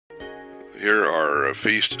Here are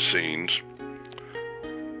feast scenes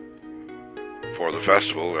for the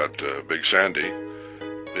festival at Big Sandy,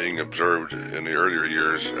 being observed in the earlier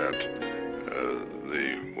years at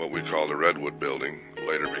what we call the Redwood Building,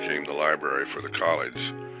 later became the library for the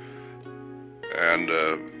college. And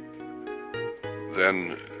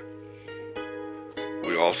then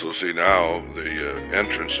we also see now the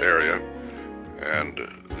entrance area and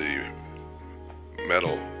the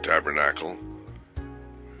metal tabernacle,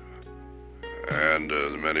 and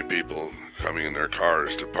the many people coming in their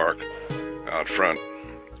cars to park out front.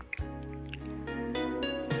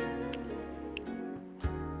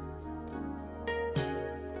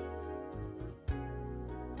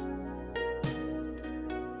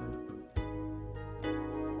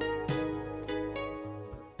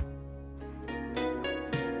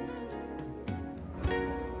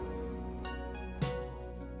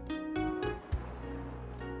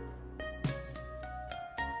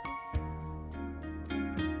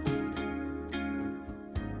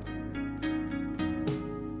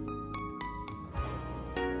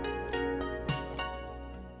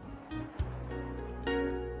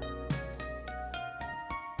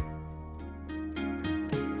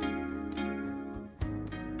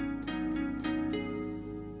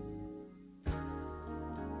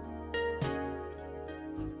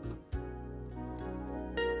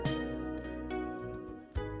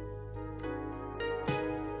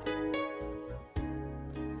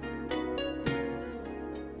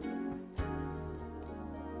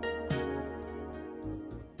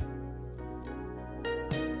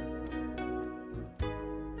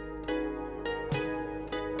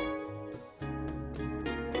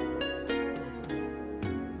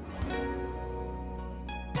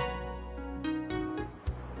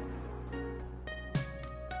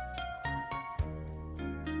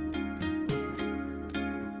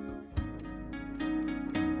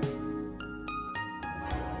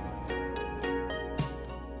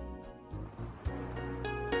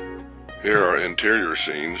 Here are interior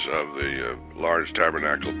scenes of the large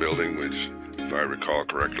tabernacle building, which, if I recall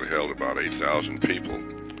correctly, held about 8,000 people.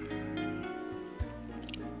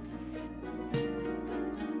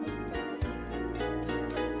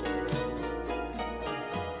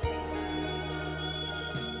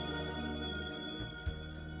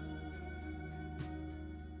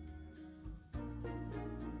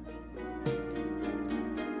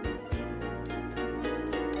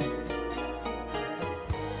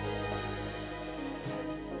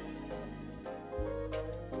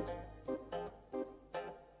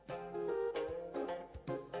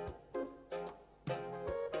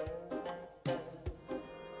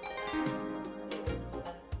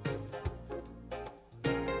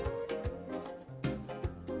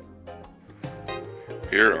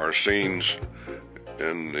 Here are scenes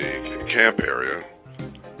in the camp area,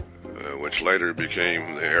 which later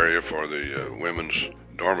became the area for the women's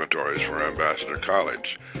dormitories for Ambassador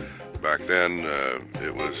College. Back then,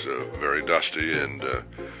 it was very dusty and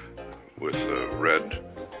with red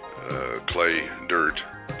clay dirt.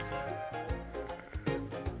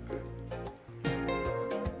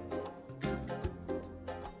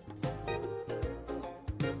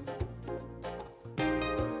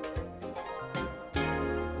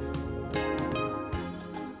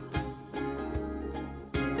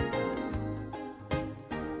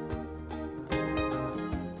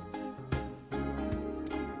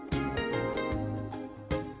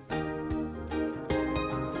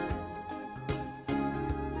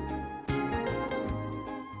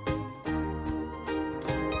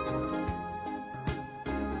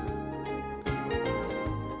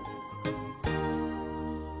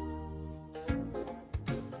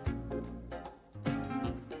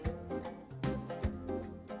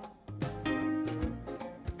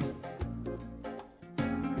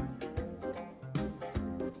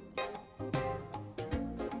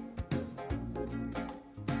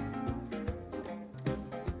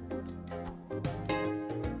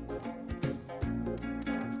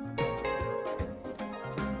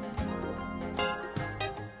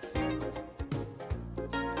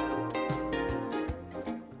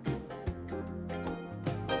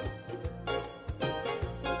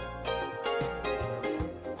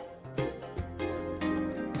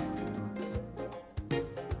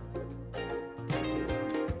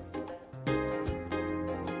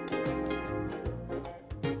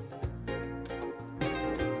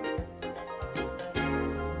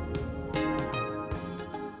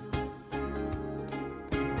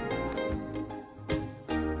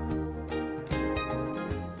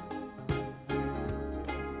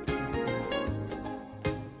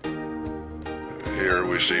 Here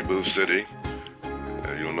we see Booth City.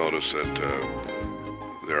 You'll notice that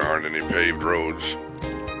there aren't any paved roads.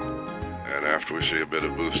 And after we see a bit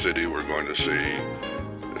of Booth City, we're going to see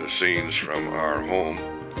scenes from our home.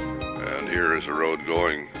 And here is a road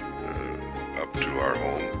going up to our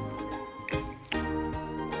home.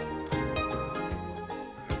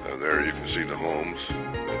 There you can see the homes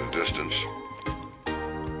at a distance.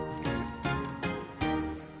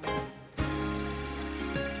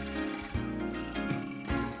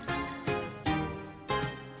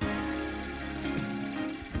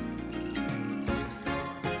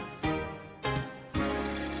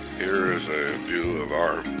 Here is a view of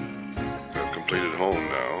our completed home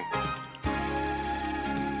now.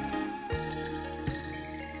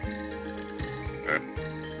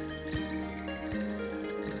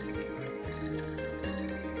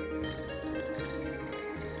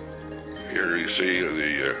 Here you see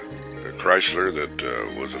the Chrysler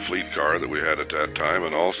that was a fleet car that we had at that time,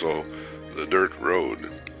 and also the dirt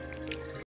road.